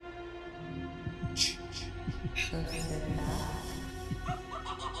So sit back,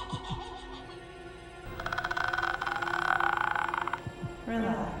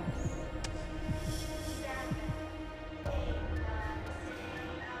 relax,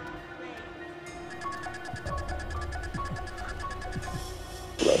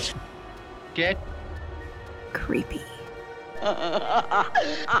 Get Creepy.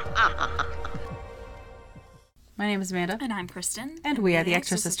 My name is Amanda, And I'm Kristen. and we are the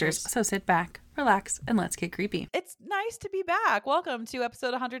Extra Sisters. So sit back, relax, and let's get creepy. It's nice to be back. Welcome to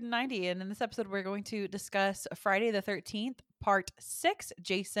episode 190. And in this episode, we're going to discuss Friday the 13th, part 6,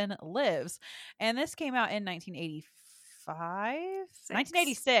 Jason Lives. And this came out in 1985?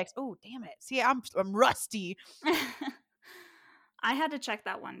 1986. Oh, damn it. See, I'm rusty. I had to check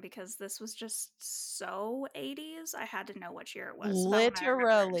that one because this was just so 80s. I had to know what year it was. So that one I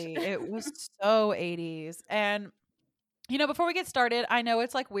remembered. Literally, it was so 80s. And before we get started, I know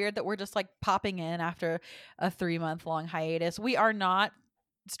it's like weird that we're just like popping in after a 3-month long hiatus. We are not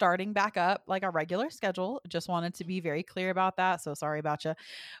starting back up like our regular schedule. Just wanted to be very clear about that. So sorry about you.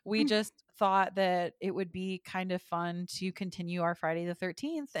 We just thought that it would be kind of fun to continue our Friday the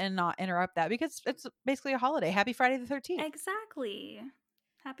 13th and not interrupt that because it's basically a holiday. Happy Friday the 13th. Exactly.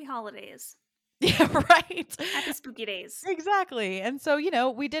 Happy holidays. Yeah, right. Happy spooky days. Exactly. And so,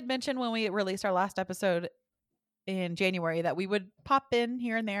 we did mention when we released our last episode in January that we would pop in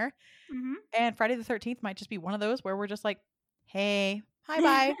here and there. Mm-hmm. And Friday the 13th might just be one of those where we're just like, hey, hi,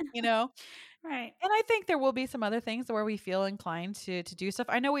 bye, Right. And I think there will be some other things where we feel inclined to do stuff.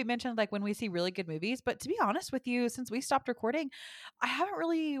 I know we mentioned like when we see really good movies, but to be honest with you, since we stopped recording, I haven't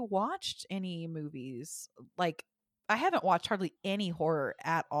really watched any movies. Like I haven't watched hardly any horror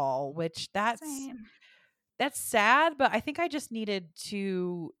at all, which that's sad, but I think I just needed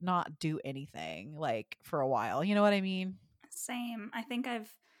to not do anything like for a while. You know what I mean? Same. I think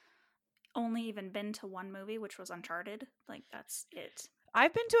I've only even been to one movie, which was Uncharted. Like, that's it.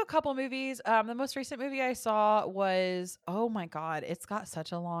 I've been to a couple movies. The most recent movie I saw was, oh my God, it's got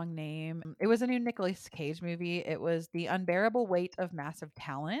such a long name. It was a new Nicolas Cage movie. It was The Unbearable Weight of Massive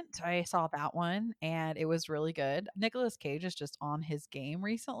Talent. I saw that one and it was really good. Nicolas Cage is just on his game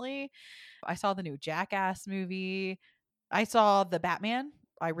recently. I saw the new Jackass movie. I saw the Batman.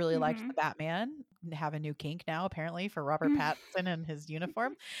 I really liked the Batman. Have a new kink now, apparently, for Robert Pattinson and his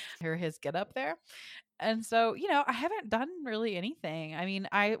uniform or his get up there. And so, I haven't done really anything. I mean,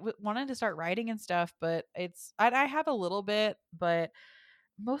 I wanted to start writing and stuff, but I have a little bit, but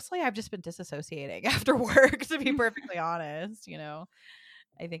mostly I've just been disassociating after work, to be perfectly honest.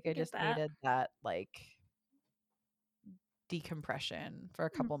 I think I just needed that like decompression for a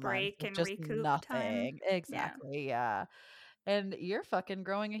couple months break of and just recoup nothing. time. Exactly. Yeah. And you're fucking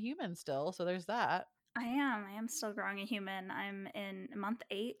growing a human still. So there's that. I am still growing a human. I'm in month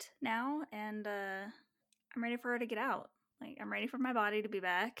 8 now, and I'm ready for her to get out. Like, I'm ready for my body to be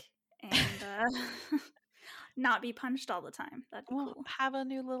back and not be punched all the time. That'd be cool. Have a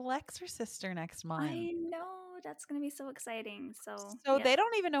new little exorcister next month. I know, that's gonna be so exciting. So So they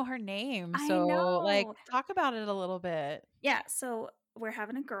don't even know her name. I So like know. talk about it a little bit. Yeah, so we're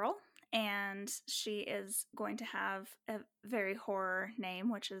having a girl, and she is going to have a very horror name,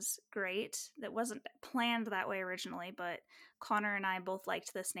 which is great. That wasn't planned that way originally, but Connor and I both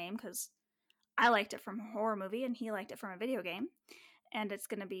liked this name because I liked it from a horror movie and he liked it from a video game. And it's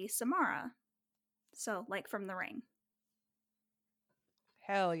going to be Samara. So, like from The Ring.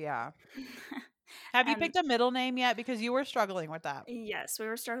 Hell yeah. Have you picked a middle name yet? Because you were struggling with that. Yes, we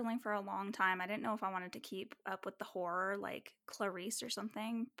were struggling for a long time. I didn't know if I wanted to keep up with the horror like Clarice or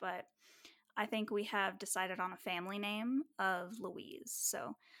something, but I think we have decided on a family name of Louise.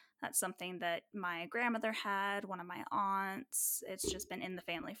 So that's something that my grandmother had, one of my aunts. It's just been in the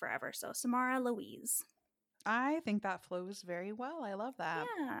family forever. So Samara Louise. I think that flows very well. I love that.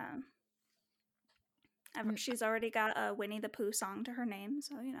 Yeah. She's already got a Winnie the Pooh song to her name,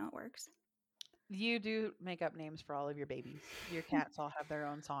 so it works. You do make up names for all of your babies. Your cats all have their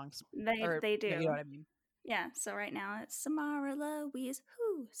own songs. They do. You know what I mean? Yeah, so right now it's Samara Louise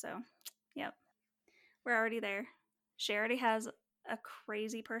Who. So, yep. We're already there. She already has a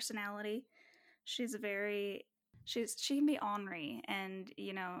crazy personality. She can be ornery, and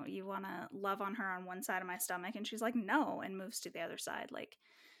you want to love on her on one side of my stomach, and she's like no, and moves to the other side. Like,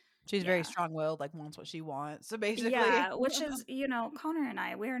 she's very strong-willed, like wants what she wants. So basically, yeah, which is Connor and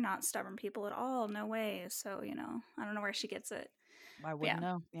I, we're not stubborn people at all. No way. So I don't know where she gets it. I wouldn't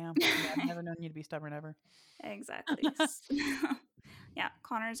know. Yeah, I've never known you to be stubborn ever. Exactly. Yeah,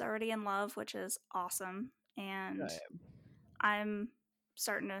 Connor's already in love, which is awesome, and I'm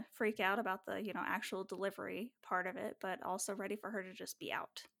starting to freak out about the actual delivery part of it, but also ready for her to just be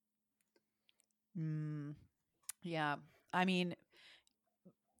out. Yeah. I mean,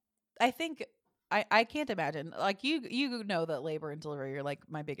 I think I can't imagine. Like you know that labor and delivery are like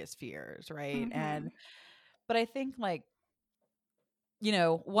my biggest fears, right? Mm-hmm. And but I think like, you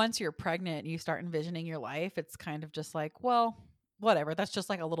know, once you're pregnant, you start envisioning your life, it's kind of just like, well, whatever. That's just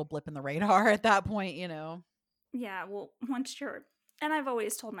like a little blip in the radar at that point, you know. Yeah, well, once you're, and I've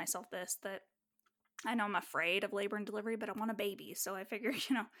always told myself this, that I know I'm afraid of labor and delivery, but I want a baby. So I figure,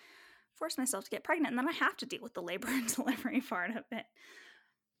 force myself to get pregnant and then I have to deal with the labor and delivery part of it.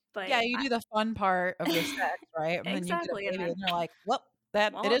 Yeah, But you do the fun part of the sex, right? And then you get a exactly. And baby then, and they're like, well,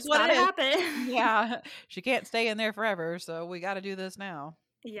 that it well, is it's what got it to is. happen. Yeah. She can't stay in there forever, so we got to do this now.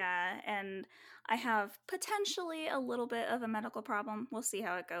 Yeah, and I have potentially a little bit of a medical problem. We'll see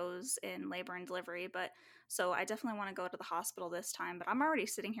how it goes in labor and delivery, but so I definitely want to go to the hospital this time, but I'm already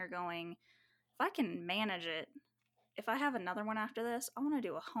sitting here going, if I can manage it, if I have another one after this, I want to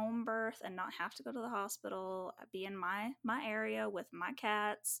do a home birth and not have to go to the hospital, be in my area with my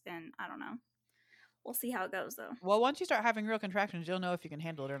cats, and I don't know. We'll see how it goes though. Well, once you start having real contractions, you'll know if you can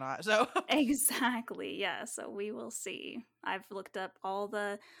handle it or not. So, Exactly. Yeah, so we will see. I've looked up all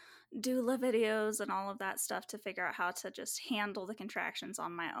the doula videos and all of that stuff to figure out how to just handle the contractions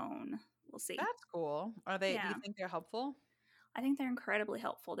on my own. We'll see. that's cool. Are they do you Yeah, think they're helpful? I think they're incredibly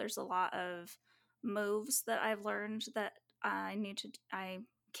helpful. There's a lot of moves that I've learned that I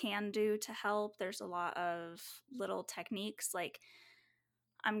can do to help. There's a lot of little techniques like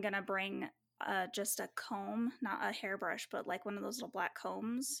I'm gonna bring just a comb, not a hairbrush, but like one of those little black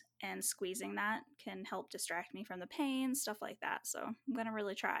combs, and squeezing that can help distract me from the pain, stuff like that. So I'm gonna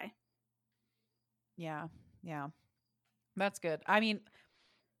really try. Yeah. Yeah. That's good. I mean,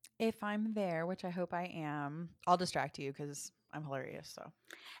 if I'm there, which I hope I am, I'll distract you cuz I'm hilarious, so.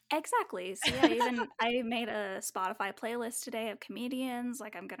 Exactly. So yeah, even I made a Spotify playlist today of comedians.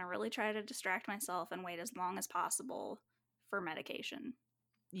 Like I'm gonna really try to distract myself and wait as long as possible for medication.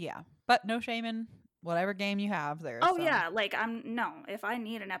 Yeah. But no shame in whatever game you have, there's Oh some yeah, like I'm no, if I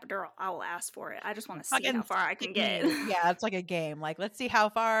need an epidural, I will ask for it. I just want to see how fucking far I can stick get. me. Yeah, it's like a game. Like, let's see how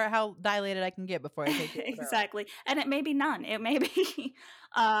dilated I can get before I take the epidural. Exactly. And it may be none. It may be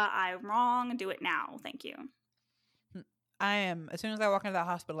I'm wrong, do it now. Thank you. I am. As soon as I walk into that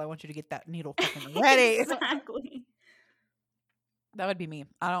hospital, I want you to get that needle fucking ready. Exactly. That would be me.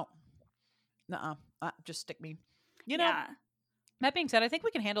 I don't. Nuh-uh. Just stick me. You know. Yeah. That being said, I think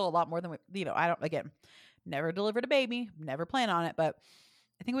we can handle a lot more than we. You know, I don't. Again, never delivered a baby. Never plan on it, but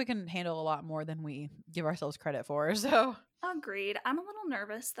I think we can handle a lot more than we give ourselves credit for. So Agreed. I'm a little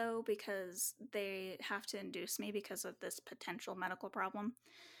nervous though because they have to induce me because of this potential medical problem.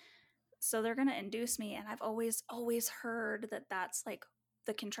 So they're going to induce me and I've always heard that that's like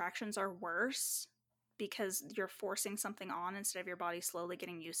the contractions are worse because you're forcing something on instead of your body slowly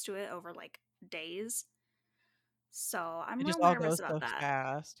getting used to it over like days. So I'm it just real all nervous goes about so that.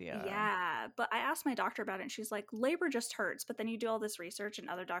 fast. Yeah. Yeah, but I asked my doctor about it and she's like, labor just hurts. But then you do all this research and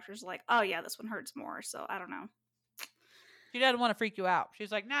other doctors are like, oh yeah, this one hurts more. So I don't know. She doesn't want to freak you out.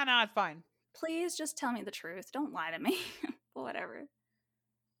 She's like, no, no, it's fine. Please just tell me the truth. Don't lie to me. Whatever.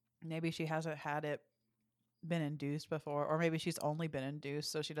 Maybe she hasn't had it been induced before, or maybe she's only been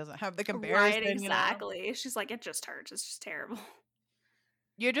induced, so she doesn't have the Right, comparison. You know, exactly. She's like, it just hurts. It's just terrible.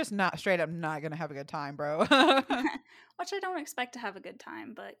 you're just not straight up not gonna have a good time, bro. Which I don't expect to have a good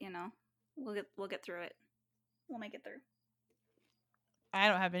time, but we'll get through it. We'll make it through. I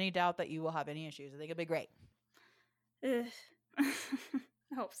don't have any doubt that you will have any issues. I think it'll be great. Ugh.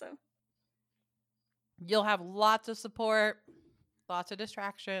 I hope so. You'll have lots of support, lots of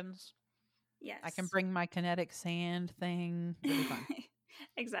distractions. Yes. I can bring my kinetic sand thing. It'll be fun.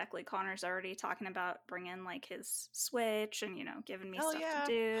 Exactly. Connor's already talking about bringing like his Switch and giving me Hell stuff yeah. to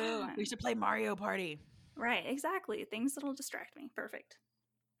do. We And should play Mario Party. right, exactly. Things that'll distract me. Perfect.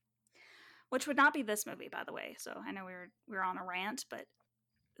 Which would not be this movie, by the way. So I know we were on a rant, but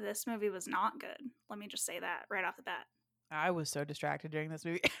this movie was not good. Let me just say that right off the bat. I was so distracted during this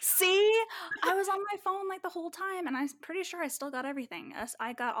movie. See, I was on my phone like the whole time, and I'm pretty sure I still got everything.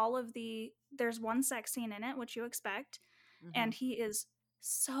 I got all of the. There's one sex scene in it, which you expect, and he is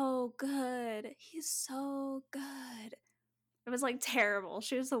so good. He's so good. It was like terrible.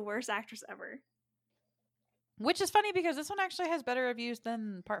 She was the worst actress ever. Which is funny because this one actually has better reviews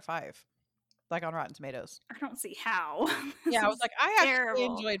than part 5, like on Rotten Tomatoes. I don't see how. Yeah, I was like, I actually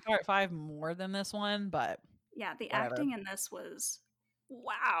terrible. enjoyed part 5 more than this one, but Yeah, the whatever. acting in this was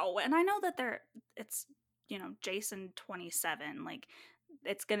wow. And I know that it's Jason 27, like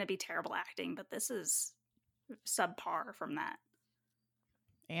it's going to be terrible acting, but this is subpar from that.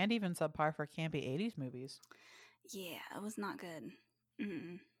 And even subpar for campy 80s movies. Yeah, it was not good.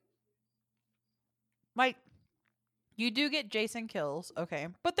 Mm-mm. Like, You do get Jason kills, okay,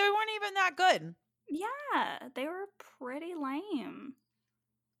 but they weren't even that good. Yeah, they were pretty lame.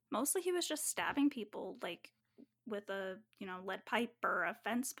 Mostly he was just stabbing people like with a, lead pipe or a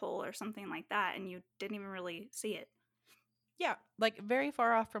fence pole or something like that, and you didn't even really see it. Yeah, like very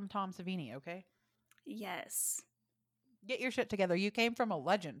far off from Tom Savini, okay? Yes, Get your shit together. You came from a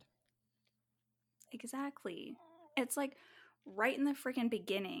legend. exactly. It's like right in the freaking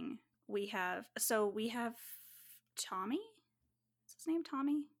beginning, we have Tommy? Is his name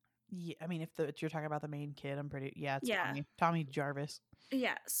Tommy? Yeah, I mean, if you're talking about the main kid, I'm pretty. Yeah, it's Yeah. Tommy Jarvis.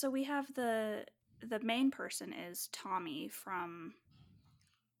 Yeah, so we have the main person is Tommy from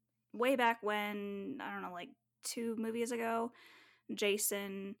way back when, I don't know, like 2 movies ago.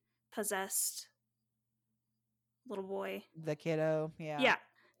 Jason possessed little boy. The kiddo, yeah. Yeah,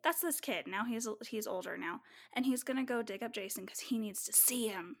 that's this kid. Now he's older now, and he's gonna go dig up Jason because he needs to see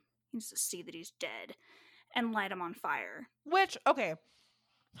him. He needs to see that he's dead, and light him on fire. Which, okay,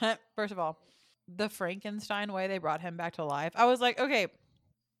 first of all, the Frankenstein way they brought him back to life, I was like, okay,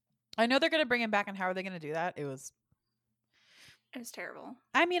 I know they're gonna bring him back, and how are they gonna do that? It was terrible.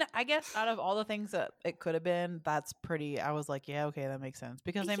 I mean, I guess out of all the things that it could have been, that's pretty. I was like, yeah, okay, that makes sense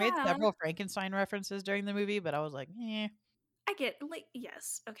because they made Yeah. several Frankenstein references during the movie, but I was like, eh. I get, like,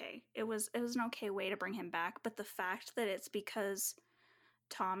 yes, okay, it was an okay way to bring him back, but the fact that it's because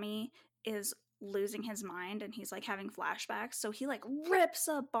Tommy is losing his mind and he's like having flashbacks, so he like rips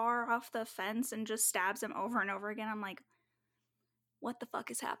a bar off the fence and just stabs him over and over again. I'm like, what the fuck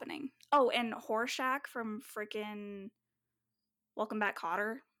is happening? Oh, and Horshack from freaking Welcome Back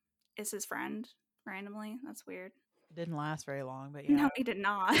Kotter is his friend randomly. That's weird. It didn't last very long, but yeah. No, he did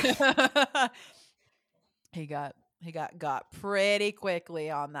not. he got pretty quickly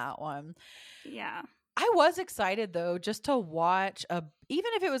on that one. Yeah. I was excited though, just to watch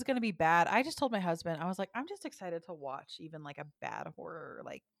even if it was going to be bad. I just told my husband, I was like, I'm just excited to watch even like a bad horror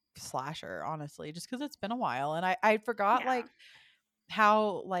like slasher, honestly, just because it's been a while, and I forgot Yeah. like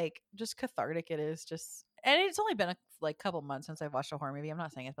how like just cathartic it is. Just and it's only been a like couple months since I've watched a horror movie. I'm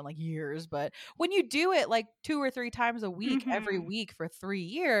not saying it's been like years, but when you do it like 2 or 3 times a week, every Mhm. week for 3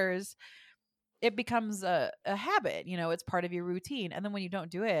 years, it becomes a habit. It's part of your routine, and then when you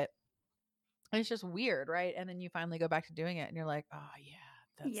don't do it, it's just weird, right? And then you finally go back to doing it and you're like, oh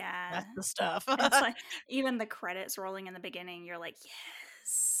yeah, Yeah. that's the stuff. It's like even the credits rolling in the beginning, you're like,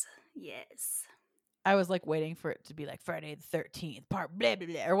 yes, yes. I was like waiting for it to be like Friday the 13th part blah blah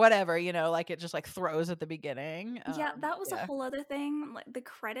blah or whatever, like it just like throws at the beginning. Yeah, that was a yeah. whole other thing. Like the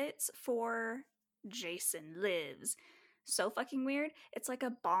credits for Jason Lives. So fucking weird. It's like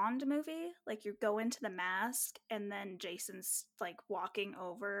a Bond movie. Like you go into the mask and then Jason's like walking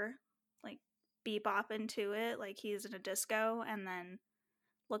over, like bebopping to it, like he's in a disco and then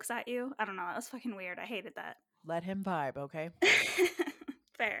looks at you. I don't know. That was fucking weird. I hated that. Let him vibe, okay?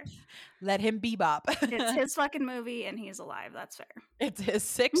 Fair. Let him bebop. It's his fucking movie and he's alive. That's fair. It's his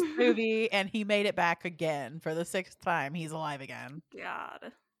 6th movie and he made it back again for the 6th time. He's alive again.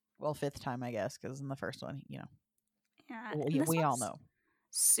 God. Well, 5th time, I guess, because in the first one, Yeah. we all know.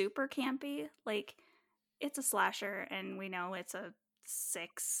 Super campy. Like, it's a slasher and we know it's a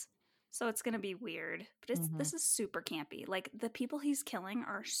 6. So it's going to be weird. But this is super campy. Like, the people he's killing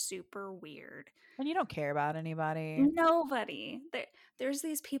are super weird. And you don't care about anybody. Nobody. There's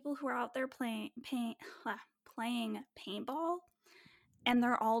these people who are out there playing paintball, and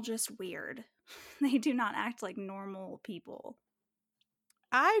they're all just weird. They do not act like normal people.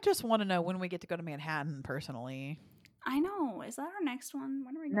 I just want to know when we get to go to Manhattan personally. I know. Is that our next one?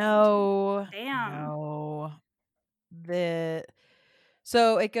 When are we going? No. Damn. No.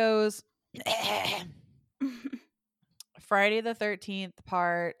 So it goes Friday the 13th,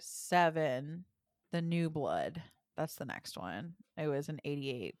 part 7, The New Blood. That's the next one. It was in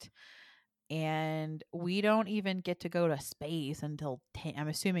 88. And we don't even get to go to space until 10. I'm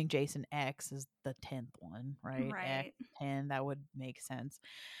assuming Jason X is the 10th one, right? Right. X10. That would make sense.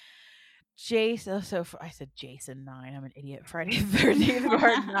 Jason. So I said Jason 9. I'm an idiot. Friday the 13th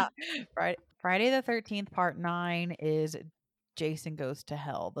part 9. Friday the 13th part 9 is Jason Goes to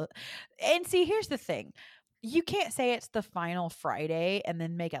Hell. And see, here's the thing. You can't say it's the final Friday and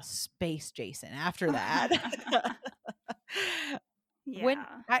then make a space Jason after that. Yeah.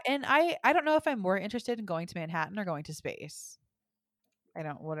 I don't know if I'm more interested in going to Manhattan or going to space. I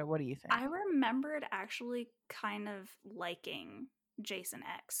don't. What do you think? I remembered actually kind of liking Jason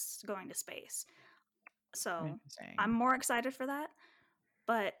X going to space. So I'm more excited for that.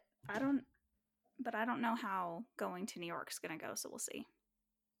 But I don't know how going to New York's gonna go, so we'll see.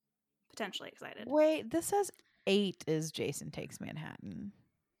 Potentially excited. Wait, this says 8 is Jason Takes Manhattan.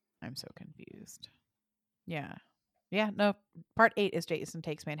 I'm so confused. Yeah. Yeah, no. Part 8 is Jason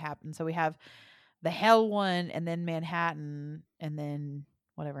Takes Manhattan. So we have the Hell one, and then Manhattan, and then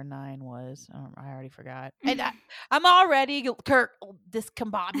whatever 9 was. I already forgot. I'm already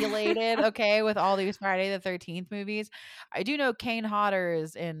discombobulated, okay, with all these Friday the 13th movies. I do know Kane Hodder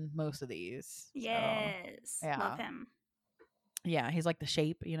is in most of these. So, Yes, love yeah. him. Yeah, he's like the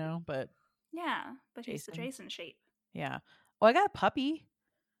Shape, but Yeah, but he's the Jason. Jason shape. Yeah. Well, I got a puppy.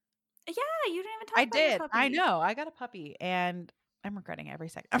 Yeah, you didn't even talk I about your did. I puppy. know. I got a puppy, and I'm regretting every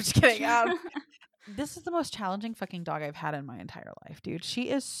second. I'm just kidding. This is the most challenging fucking dog I've had in my entire life, dude. She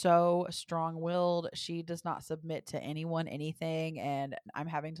is so strong-willed. She does not submit to anyone, anything, and I'm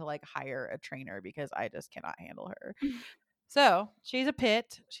having to like hire a trainer because I just cannot handle her. So she's a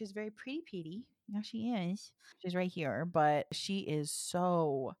pit. She's very pretty Petey. Yeah, she is. She's right here, but she is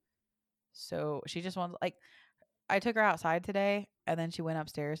so she just wants like I took her outside today and then she went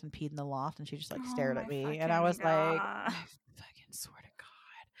upstairs and peed in the loft and she just like Oh stared my at me and I fucking was like, god. I fucking swear to God.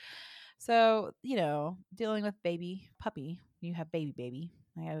 So, dealing with baby puppy, you have baby.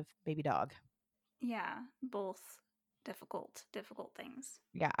 I have baby dog. Yeah, both difficult things.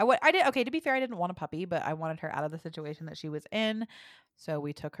 Yeah, I did okay, to be fair, I didn't want a puppy, but I wanted her out of the situation that she was in. So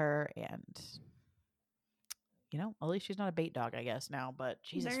we took her and at least she's not a bait dog, I guess now, but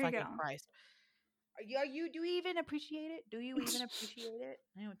Jesus There you go. fucking Christ. Do you even appreciate it? Do you even appreciate it?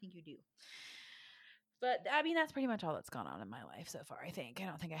 I don't think you do. But I mean, that's pretty much all that's gone on in my life so far. I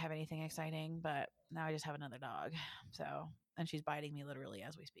don't think I have anything exciting, but now I just have another dog. So, and she's biting me literally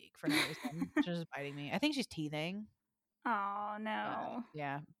as we speak for no reason. She's just biting me. I think she's teething. Oh no.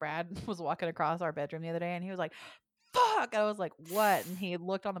 Yeah. Brad was walking across our bedroom the other day and he was like, fuck. I was like, what? And he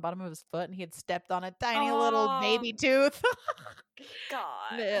looked on the bottom of his foot and he had stepped on a tiny little Oh baby tooth.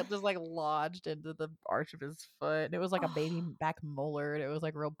 god. It just like lodged into the arch of his foot. And it was like a baby Oh. back molar. And it was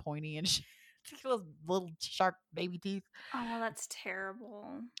like real pointy and shit. Those little sharp baby teeth. Oh, that's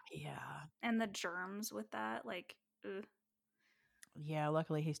terrible. Yeah. And the germs with that, like, ugh. Yeah,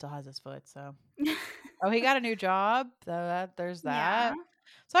 luckily he still has his foot, so. Oh, he got a new job, so there's Yeah. that.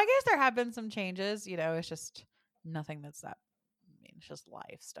 So I guess there have been some changes, it's just nothing that's that I mean, it's just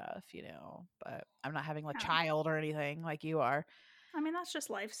life stuff, but I'm not having a Yeah. child or anything like you are. I mean, that's just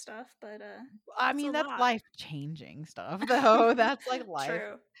life stuff, but I it's a mean, that's lot. life changing stuff though. That's like life.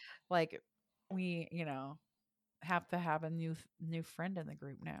 True. Like we, have to have a new friend in the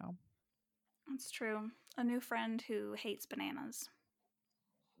group now. It's true. A new friend who hates bananas.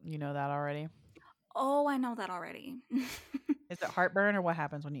 You know that already? Oh, I know that already. Is it heartburn or what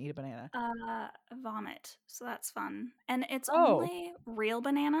happens when you eat a banana? Vomit. So that's fun. And it's Oh. only real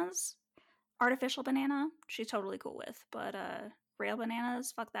bananas. Artificial banana, she's totally cool with. But real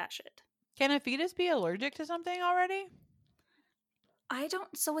bananas, fuck that shit. Can a fetus be allergic to something already? I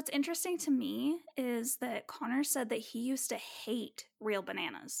don't. So what's interesting to me is that Connor said that he used to hate real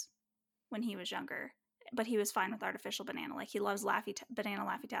bananas when he was younger, but he was fine with artificial banana. Like he loves banana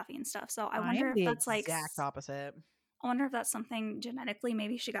Laffy Taffy and stuff. So I I wonder am if the that's like, exact opposite. I wonder if that's something genetically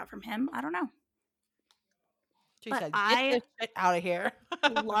maybe she got from him. I don't know. She But said, "Get I this shit out of here."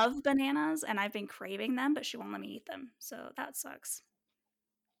 love bananas and I've been craving them, but she won't let me eat them. So that sucks.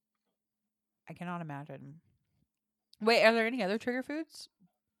 I cannot imagine. Wait, are there any other trigger foods?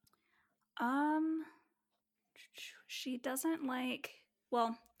 She doesn't like,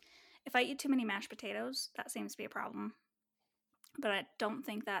 well, if I eat too many mashed potatoes, that seems to be a problem. But I don't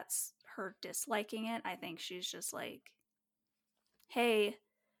think that's her disliking it. I think she's just like, hey,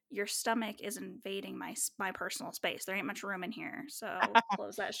 your stomach is invading my personal space. There ain't much room in here, so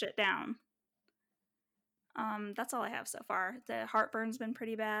close that shit down. That's all I have so far. The heartburn's been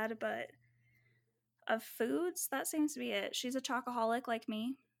pretty bad, but of foods, that seems to be it. She's a chocoholic like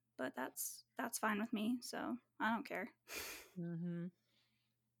me, but that's fine with me, so I don't care. Mm-hmm.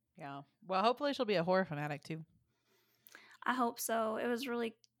 Yeah. Well, hopefully she'll be a horror fanatic too. I hope so. It was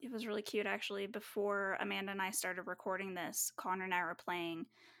really cute actually. Before Amanda and I started recording this, Connor and I were playing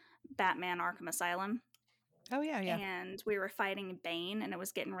Batman Arkham Asylum. Oh yeah, yeah. And we were fighting Bane and it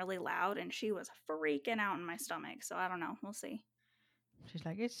was getting really loud and she was freaking out in my stomach. So I don't know. We'll see. She's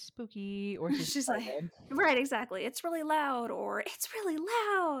like, it's spooky, or She's like, right, exactly. It's really loud, or it's really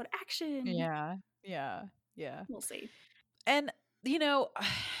loud. Action. yeah. We'll see. And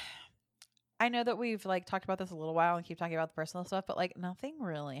I know that we've like talked about this a little while and keep talking about the personal stuff, but like nothing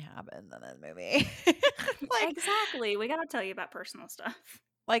really happened in this movie. Exactly. We gotta tell you about personal stuff.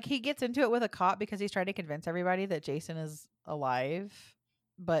 Like he gets into it with a cop because he's trying to convince everybody that Jason is alive,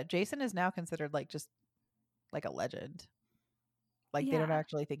 but Jason is now considered like just like a legend. Like they don't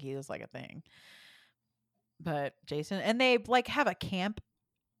actually think he was like a thing. But Jason, and they like have a camp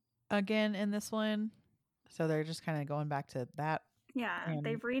again in this one. So they're just kind of going back to that. Yeah, And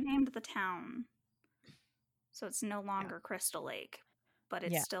they've renamed the town. So it's no yeah, longer Crystal Lake, but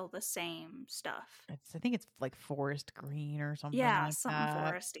it's yeah. still the same stuff. I think it's like Forest Green or something Yeah, like something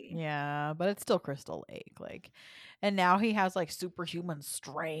that. foresty. Yeah, but it's still Crystal Lake. Like, and now he has like superhuman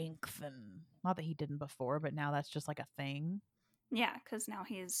strength, and not that he didn't before, but now that's just like a thing Yeah, because now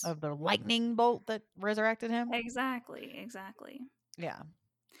he's of the lightning bolt that resurrected him. exactly. Yeah,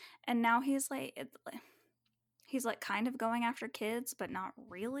 And now he's like kind of going after kids, but not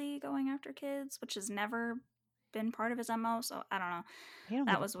really going after kids, which has never been part of his MO. So I don't know. he don't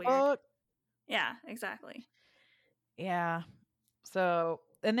That give a was weird. fuck. Yeah, exactly. Yeah. So,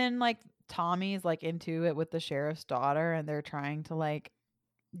 and then like Tommy's like into it with the sheriff's daughter, and they're trying to like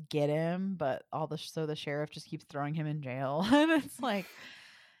get him, but so the sheriff just keeps throwing him in jail, and it's like,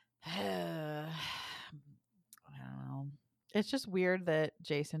 I don't know. It's just weird that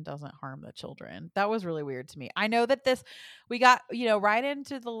Jason doesn't harm the children. That was really weird to me. I know that we got, right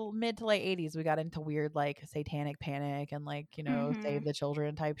into the mid to late 80s, we got into weird like satanic panic and like, Mm-hmm. save the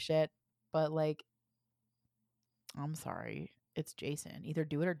children type shit. But like, I'm sorry, it's Jason. Either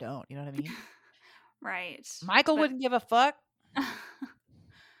do it or don't. You know what I mean? Right. Michael But wouldn't give a fuck.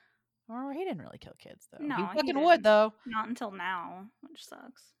 Or he didn't really kill kids though. He no, he fucking would didn't. though. Not until now, which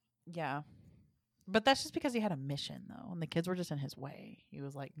sucks. Yeah. But that's just because he had a mission though, and the kids were just in his way. He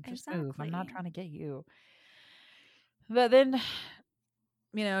was like, just move. I'm not Exactly. trying to get you. But then,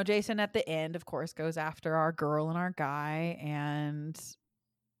 Jason at the end, of course, goes after our girl and our guy, and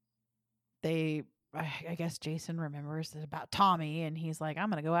I guess Jason remembers about Tommy, and he's like, I'm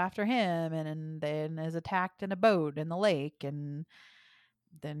gonna go after him, and then is attacked in a boat in the lake, and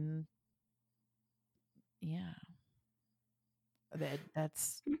then yeah,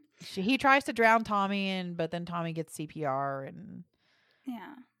 that's he tries to drown Tommy, but then Tommy gets CPR, and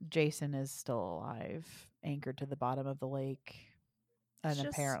Yeah. Jason is still alive, anchored to the bottom of the lake, and It's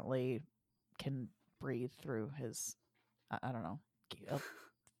just apparently can breathe through his, I don't know,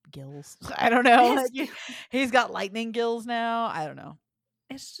 gills. I don't know. it's, He's got lightning gills now. I don't know.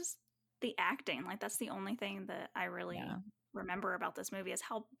 it's just the acting. Like that's the only thing that I really Yeah. remember about this movie is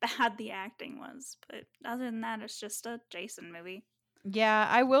how bad the acting was. But other than that, it's just a Jason movie. Yeah,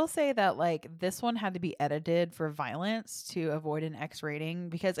 I will say that like this one had to be edited for violence to avoid an X rating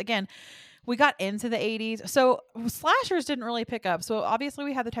because again, we got into the 80s. So slashers didn't really pick up. So obviously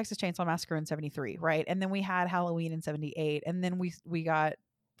we had the Texas Chainsaw Massacre in 73, right? And then we had Halloween in 78, and then we got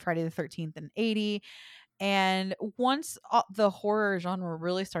Friday the 13th in 80. And once the horror genre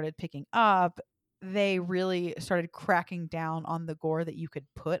really started picking up, they really started cracking down on the gore that you could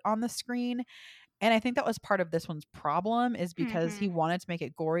put on the screen. And I think that was part of this one's problem is because he Mm-hmm. wanted to make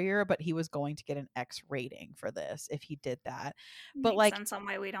it gorier, but he was going to get an X rating for this if he did that. But Makes like, sense on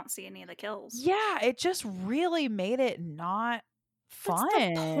why we don't see any of the kills. yeah, it just really made it not That's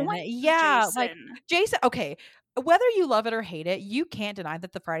the fun. point, Yeah, like Jason. Jason, okay, whether you love it or hate it, you can't deny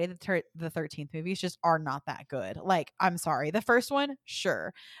that the Friday the 13th movies just are not that good. Like, I'm sorry. The first one,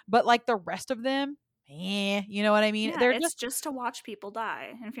 sure. But like the rest of them, you know what I mean? Yeah, They're it's just just to watch people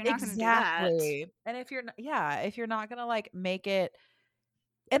die. And if you're not going to do that, exactly. And if you're if you're not going to like make it,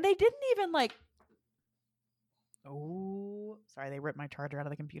 and they didn't even like, oh, sorry, they ripped my charger out of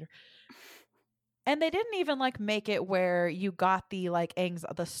the computer. And they didn't even like make it where you got the like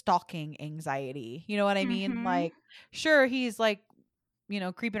the stalking anxiety. You know what I mean? mm-hmm. Like, sure, he's like,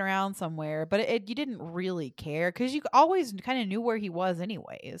 creeping around somewhere, but you didn't really care because you always kind of knew where he was,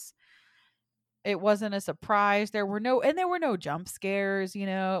 anyways. It wasn't a surprise. There were no jump scares.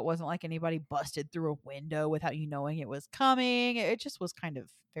 It wasn't like anybody busted through a window without you knowing it was coming. It just was kind of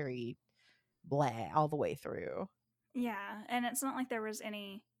very blah all the way through. Yeah, and it's not like there was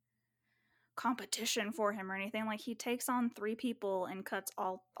any competition for him or anything. Like he takes on 3 people and cuts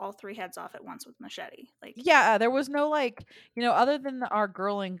all 3 heads off at once with machete. Like Yeah, there was no like, other than our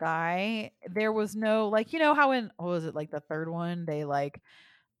girl and guy, there was no like, how in what was it like the third one they like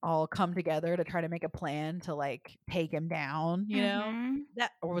all come together to try to make a plan to like take him down, mm-hmm.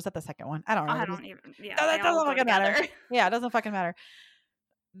 that, or was that the second one? I don't I remember. don't even yeah, they That all doesn't go fucking matter. together. Yeah, it doesn't fucking matter.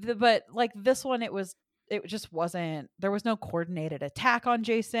 But like this one, it just wasn't, there was no coordinated attack on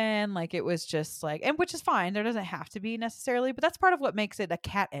Jason. Like it was just like, and which is fine. There doesn't have to be necessarily, but that's part of what makes it a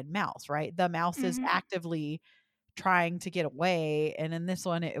cat and mouse, right? The mouse is Mm-hmm. actively trying to get away. And in this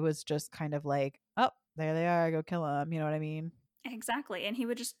one, it was just kind of like, oh, there they are. Go kill them. You know what I mean? Exactly. And he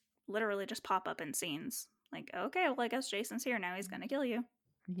would just literally just pop up in scenes. Like, okay, well I guess Jason's here now, he's going to kill you.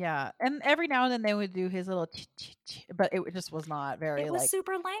 Yeah. And every now and then they would do his little, but it just was not very It was like,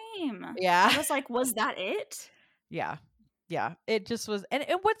 super lame. yeah. I was like, was that it? Yeah. yeah, it just was. And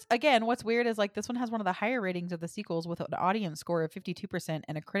what's weird is like this one has one of the higher ratings of the sequels with an audience score of 52%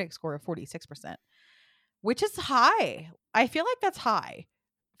 and a critic score of 46%, which is high. I feel like that's high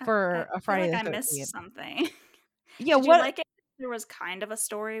I for a feel Friday like the I missed 13th. something. Yeah, Did you what? like it? There was kind of a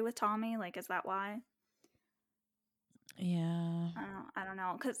story with Tommy. Like, is that why? Yeah. I don't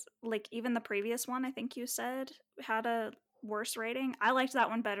know. Because, like, even the previous one, I think you said, had a worse rating. I liked that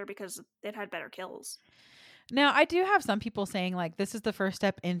one better because it had better kills. Now, I do have some people saying like this is the first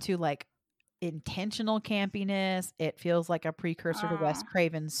step into like intentional campiness. It feels like a precursor to Wes Oh,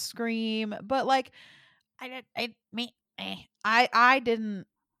 Craven's Scream, but like I didn't.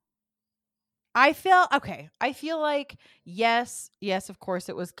 I feel okay. I feel like yes, of course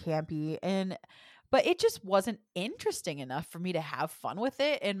it was campy but it just wasn't interesting enough for me to have fun with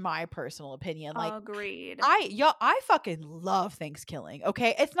it in my personal opinion. Like agreed. I fucking love Thanksgiving.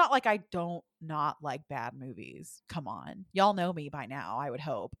 Okay. It's not like I don't not like bad movies. Come on. Y'all know me by now, I would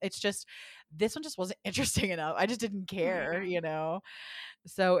hope. It's just this one just wasn't interesting enough. I just didn't care, Mhm.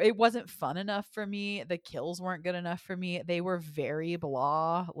 So it wasn't fun enough for me. The kills weren't good enough for me. They were very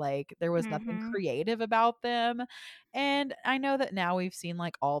blah. Like there was nothing Mhm. creative about them. And I know that now we've seen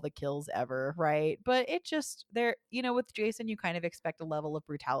like all the kills ever, right? But it just with Jason you kind of expect a level of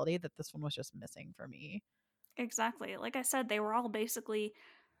brutality that this one was just missing for me. Exactly. Like I said, they were all basically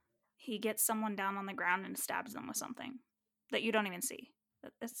he gets someone down on the ground and stabs them with something that you don't even see.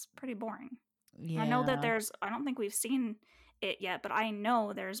 It's pretty boring. I know that Yeah. I don't think we've seen it yet, but I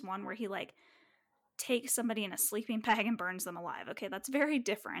know there's one where he like takes somebody in a sleeping bag and burns them alive. Okay, that's very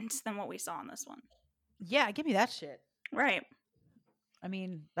different than what we saw in this one. Yeah, give me that shit. Right. I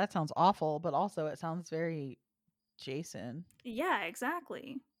mean, that sounds awful, but also it sounds very Jason. Yeah,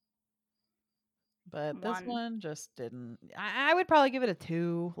 exactly. But this One. one just didn't. I would probably give it a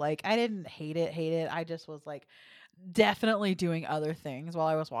 2. Like I didn't hate it. I just was like definitely doing other things while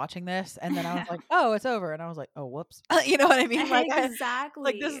I was watching this, and then I was like, "Oh, it's over," and I was like, "Oh, whoops," you know what I mean? Like this is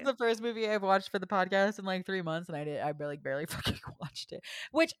Exactly. the first movie I've watched for the podcast in like 3 months, and I barely fucking watched it.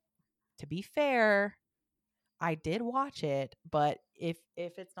 Which, to be fair, I did watch it, but if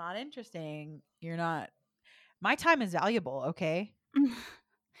it's not interesting, you're not. My time is valuable, okay?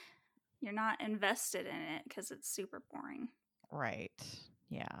 You're not invested in it because it's super boring. Right.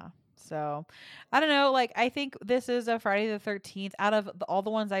 Yeah. So, I don't know. Like, I think this is a Friday the 13th. Out of all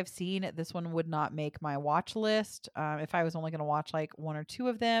the ones I've seen, this one would not make my watch list. If I was only going to watch like one or two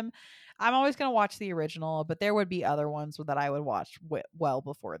of them, I'm always going to watch the original, but there would be other ones that I would watch well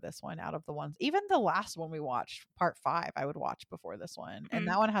before this one. Out of the ones, even the last one we watched, part 5, I would watch before this one. And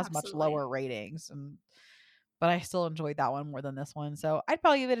that one has much Absolutely. lower ratings. But I still enjoyed that one more than this one. So I'd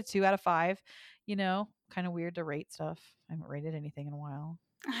probably give it a 2 out of 5. Kind of weird to rate stuff. I haven't rated anything in a while.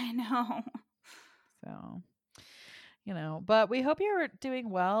 I know. So, but we hope you're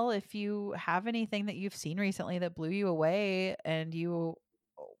doing well. If you have anything that you've seen recently that blew you away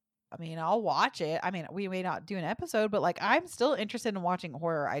I mean, I'll watch it. I mean, we may not do an episode, but like I'm still interested in watching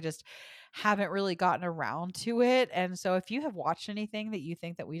horror. I just haven't really gotten around to it. And so if you have watched anything that you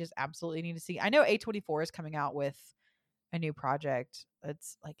think that we just absolutely need to see, I know A24 is coming out with a new project.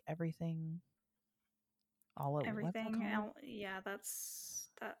 It's like everything all at what's that Everything called? else, yeah, that's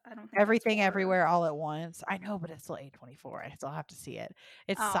that. I don't think that's Everything horror. everywhere all at once. I know, but it's still A24. I still have to see it.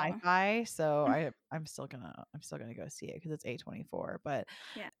 It's Oh, sci-fi, so I'm still gonna go see it because it's A24. But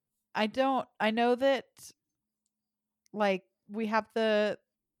yeah. I know that like we have the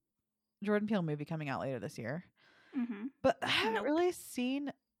Jordan Peele movie coming out later this year, Mm-hmm. but I haven't Nope. really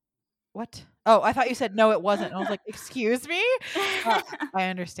seen what. Oh, I thought you said no, it wasn't. And I was like, excuse me. Uh, I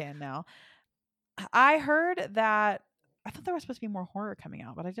understand now. I heard that I thought there was supposed to be more horror coming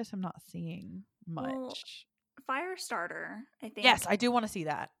out, but I just am not seeing Well, much. Firestarter, I Yes, think, I do want to see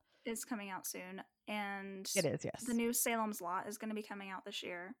that. is coming out soon, and It is, the yes. new Salem's Lot is going to be coming out this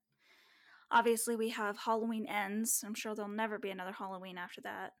year. Obviously, we have Halloween Ends. I'm sure there'll never be another Halloween after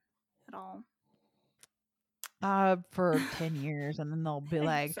that at all. For 10 years, and then they'll be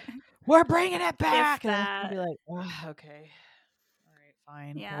like, Exactly. "We're bringing it If back," and then I'll that, be like, "Ugh, okay, all right,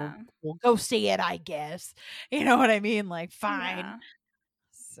 fine, we'll yeah, we'll go see it, I guess." You know what I mean? Like, fine. yeah.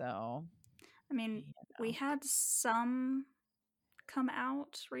 So, I mean, you we know. had some come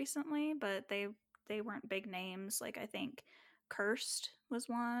out recently, but they weren't big names. Like I think Cursed was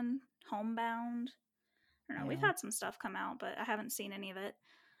one, Homebound. I don't know. We've Yeah. had some stuff come out, but I haven't seen any of it.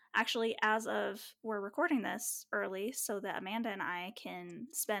 Actually, as of we're recording this early so that Amanda and I can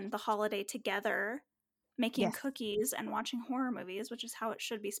spend the holiday together making Yes. cookies and watching horror movies, which is how it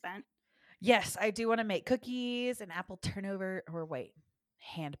should be spent. Yes, I do want to make cookies and apple turnover. Or wait,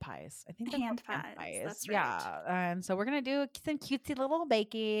 hand pies. I think they're Hand called hand pies. pies. That's right. Yeah. And so we're going to do some cutesy little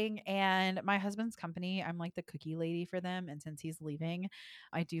baking. And my husband's company, I'm like the cookie lady for them. And since he's leaving,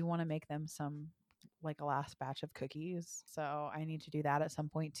 I do want to make them some like a last batch of cookies. So I need to do that at some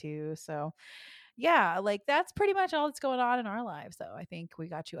point too. So yeah, like that's pretty much all that's going on in our lives. So I think we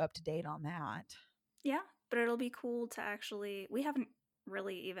got you up to date on that. Yeah, but it'll be cool to actually. We haven't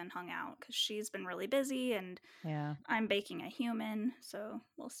really even hung out because she's been really busy and Yeah. I'm baking a human, so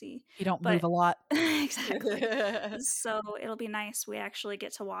we'll see. You don't move But a lot. exactly. So it'll be nice. We actually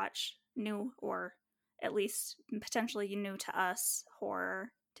get to watch new or at least potentially new to us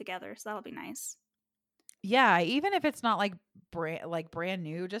horror together. So that'll be nice. Yeah, even if it's not brand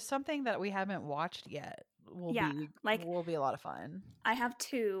new, just something that we haven't watched yet Yeah, like will be a lot of fun. I have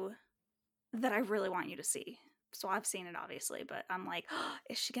two that I really want you to see. So I've seen it obviously, but I'm like, oh,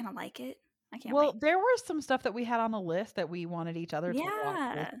 is she gonna like it? I can't Well, wait. there was some stuff that we had on the list that we wanted each other to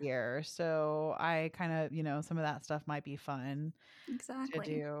watch this Yeah, year. So I kind of, some of that stuff might be fun to exactly.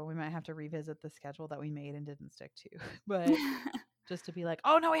 do. We might have to revisit the schedule that we made and didn't stick to. But just to be like,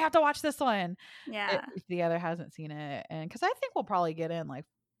 oh no, we have to watch this one Yeah, if the other hasn't seen it. And because I think we'll probably get in like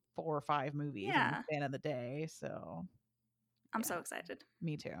 4 or 5 movies in the yeah. span of the day. So I'm yeah, so excited.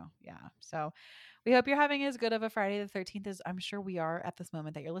 me too. Yeah. So we hope you're having as good of a Friday the 13th as I'm sure we are at this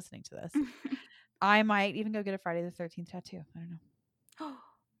moment that you're listening to this. I might even go get a Friday the 13th tattoo. I don't know. Oh,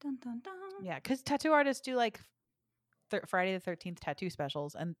 dun dun dun. Yeah, because tattoo artists do like Friday the 13th tattoo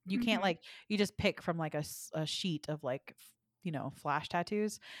specials, and you can't Mhm, you just pick from like a sheet of like flash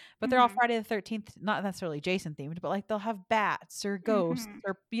tattoos, but they're all mhm, Friday the 13th, not necessarily Jason themed, but like they'll have bats or ghosts mhm.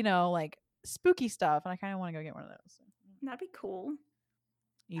 or like spooky stuff, and I kind of want to go get one of those. That'd be cool.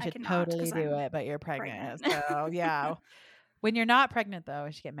 You I should cannot totally because do I'm it, but you're pregnant. pregnant, so yeah. When you're not pregnant though,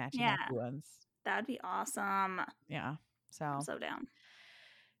 you should get matchy Yeah, matchy ones. that'd be awesome. Yeah. I'm So so down.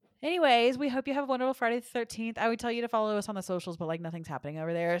 anyways, we hope you have a wonderful Friday the 13th. I would tell you to follow us on the socials, but like nothing's happening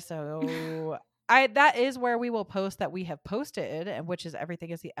over there. So that is where we will post that we have posted, and which is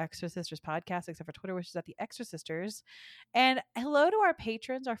everything is the Extra Sisters podcast, except for Twitter, which is at the Extra Sisters. And hello to our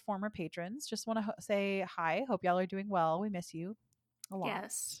patrons, our former patrons. Just want to say hi. Hope y'all are doing well. We miss you a lot.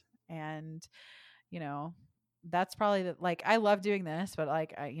 Yes. And that's probably like I love doing this, but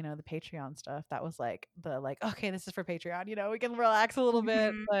like the Patreon stuff, that was like okay, this is for Patreon, we can relax a little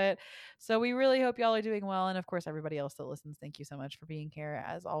bit. Mhm. But so we really hope y'all are doing well, and of course everybody else that listens, thank you so much for being here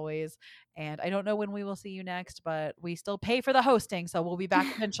as always. And I don't know when we will see you next, but we still pay for the hosting, so we'll be back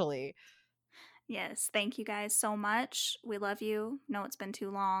eventually. Yes. Thank you guys so much. We love you. No, it's been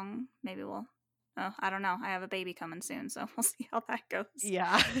too long. Maybe we'll. Oh, I don't know. I have a baby coming soon, so we'll see how that goes.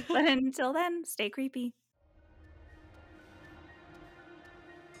 Yeah. But until then, stay creepy.